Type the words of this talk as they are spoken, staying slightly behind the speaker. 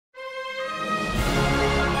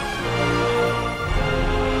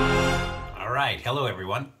Hello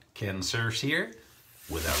everyone, Kensurfs here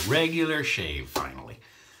with a regular shave finally.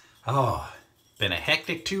 Oh, been a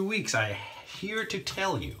hectic 2 weeks, I hear to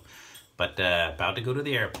tell you. But about to go to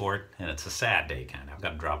the airport, and it's a sad day kind of. I've got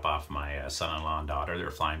to drop off my son-in-law and daughter.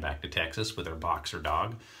 They're flying back to Texas with their boxer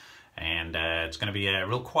dog. And it's going to be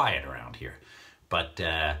real quiet around here. But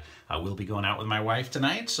I will be going out with my wife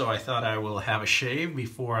tonight, so I thought I will have a shave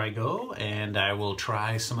before I go, and I will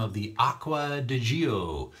try some of the Acqua Di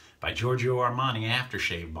Gio by Giorgio Armani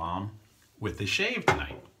Aftershave Balm with the shave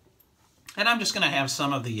tonight. And I'm just going to have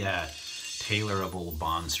some of the Taylor of Old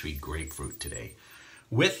Bond Street Grapefruit today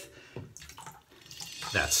with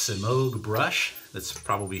that Semogue brush that's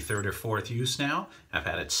probably third or fourth use now. I've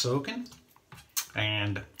had it soaking,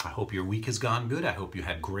 and I hope your week has gone good. I hope you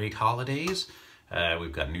had great holidays.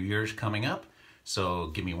 We've got New Year's coming up, so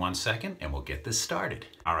give me 1 second and we'll get this started.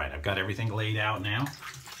 All right, I've got everything laid out now.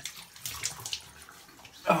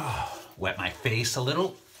 Oh, wet my face a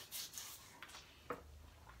little.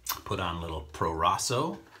 Put on a little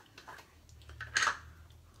Proraso.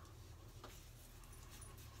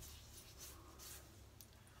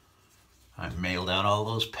 I mailed out all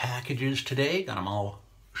those packages today. Got them all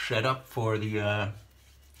set up for the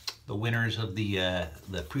winners of the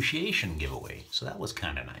appreciation giveaway. So that was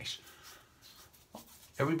kind of nice.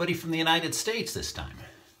 Everybody from the United States this time.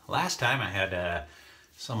 Last time I had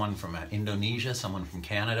someone from Indonesia, someone from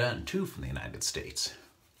Canada, and 2 from the United States.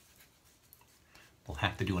 We'll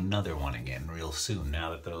have to do another one again real soon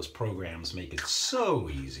now that those programs make it so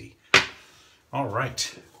easy. All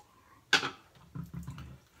right.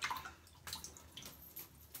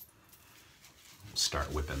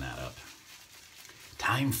 Start whipping that up.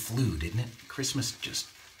 Time flew, didn't it? Christmas just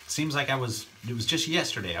seems like it was just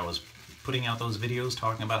yesterday I was putting out those videos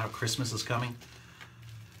talking about how Christmas is coming.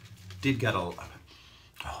 Did get a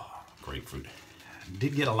grapefruit.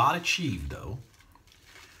 Did get a lot achieved though.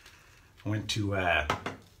 Went to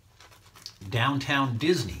downtown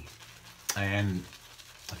Disney, and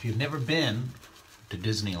if you've never been to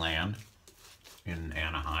Disneyland in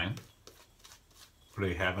Anaheim,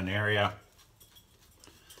 they have an area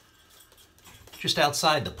just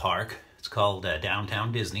outside the park. It's called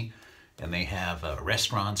Downtown Disney, and they have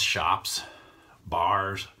restaurants, shops,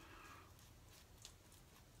 bars,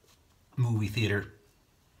 movie theater.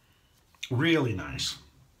 Really nice.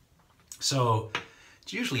 So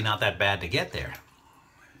it's usually not that bad to get there.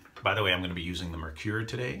 By the way, I'm going to be using the Merkur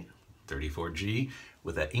today, 34G,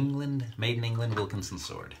 with an made in England Wilkinson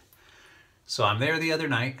sword. So I'm there the other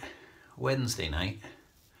night, Wednesday night,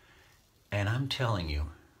 and I'm telling you,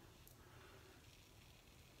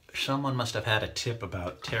 someone must have had a tip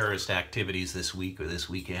about terrorist activities this week or this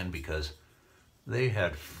weekend, because they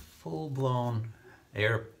had full-blown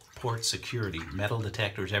airport security, metal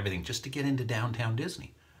detectors, everything, just to get into downtown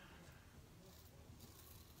Disney.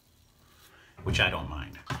 Which I don't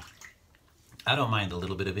mind. I don't mind a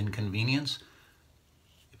little bit of inconvenience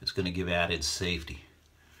if it's going to give added safety.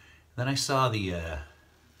 Then I saw the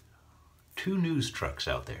 2 news trucks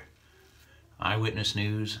out there. Eyewitness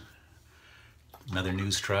News, another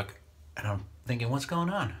news truck, and I'm thinking, what's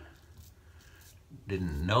going on?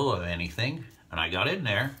 Didn't know of anything, and I got in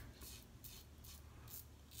there,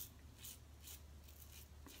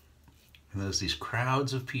 and there's these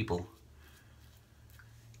crowds of people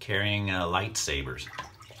carrying lightsabers.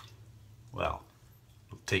 Well,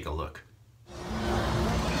 take a look.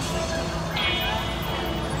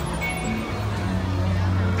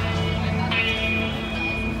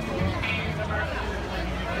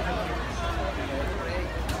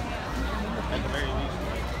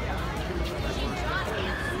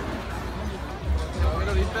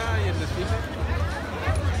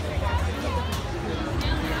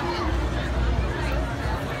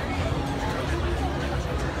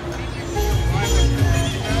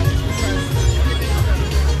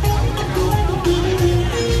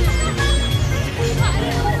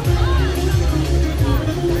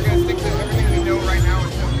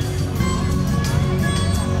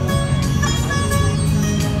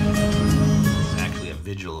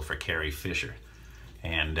 Vigil for Carrie Fisher,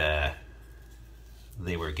 and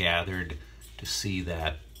they were gathered to see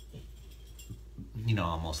that, you know,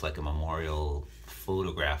 almost like a memorial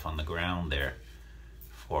photograph on the ground there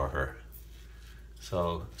for her.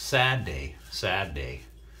 So sad day,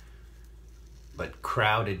 but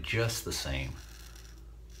crowded just the same.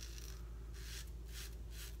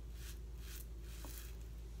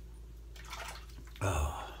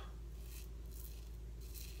 Oh.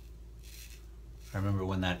 I remember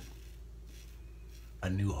when that A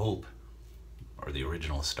New Hope, or the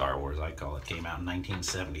original Star Wars I call it, came out in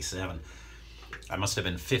 1977. I must have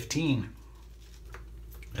been 15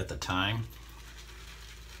 at the time.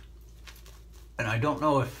 And I don't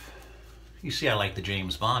know if, you see I like the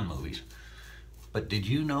James Bond movies, but did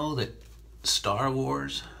you know that Star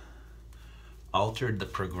Wars altered the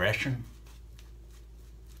progression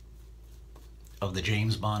of the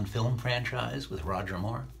James Bond film franchise with Roger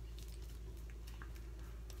Moore?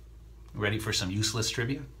 Ready for some useless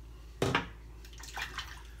trivia?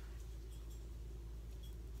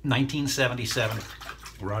 1977,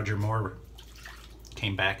 Roger Moore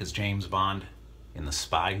came back as James Bond in The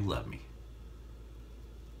Spy Who Loved Me.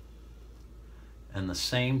 And the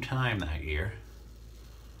same time that year,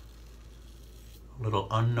 a little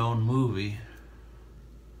unknown movie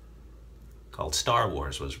called Star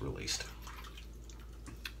Wars was released.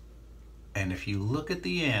 And if you look at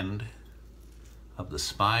the end of The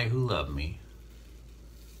Spy Who Loved Me,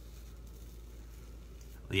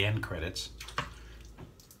 the end credits,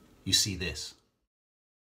 you see this.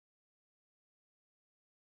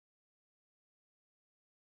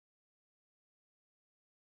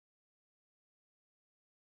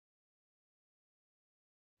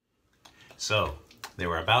 So, they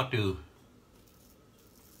were about to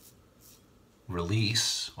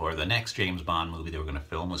release, or the next James Bond movie they were going to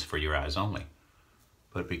film was For Your Eyes Only.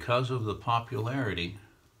 But because of the popularity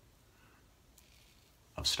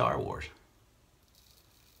of Star Wars,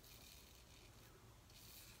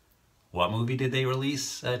 what movie did they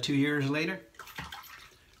release 2 years later?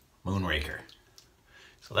 Moonraker.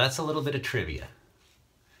 So that's a little bit of trivia.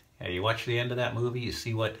 Yeah, you watch the end of that movie, you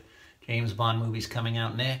see what James Bond movie's coming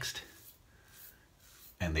out next.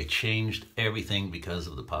 And they changed everything because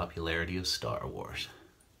of the popularity of Star Wars.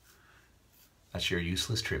 That's your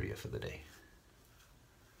useless trivia for the day.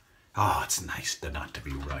 Oh, it's nice not to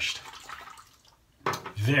be rushed.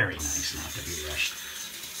 Very nice not to be rushed.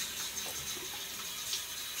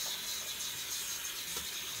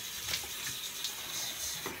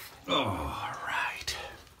 All right.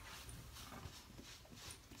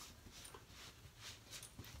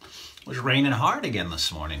 It was raining hard again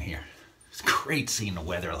this morning here. It's great seeing the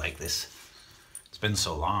weather like this. It's been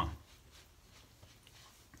so long.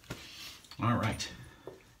 All right.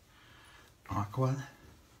 Acqua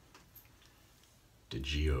Di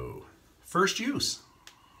Gio. First use.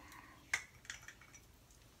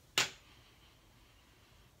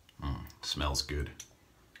 Smells good.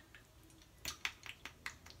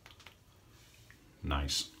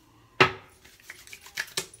 Nice.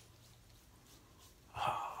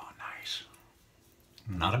 Oh, nice.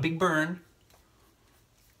 Not a big burn.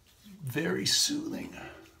 Very soothing.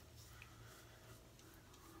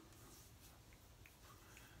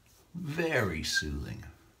 Very soothing.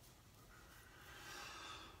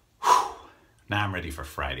 Whew. Now I'm ready for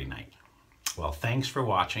Friday night. Well, thanks for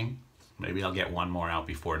watching. Maybe I'll get one more out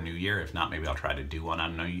before New Year. If not, maybe I'll try to do one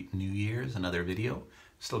on New Year's, another video.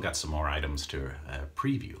 Still got some more items to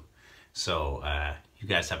preview. So you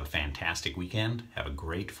guys have a fantastic weekend. Have a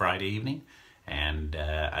great Friday evening. And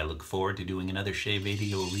I look forward to doing another shave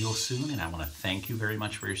video real soon. And I want to thank you very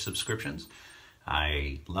much for your subscriptions.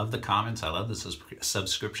 I love the comments. I love the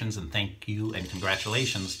subscriptions. And thank you and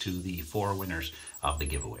congratulations to the 4 winners of the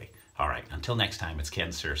giveaway. All right, until next time, it's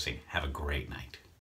Kensurfs. Have a great night.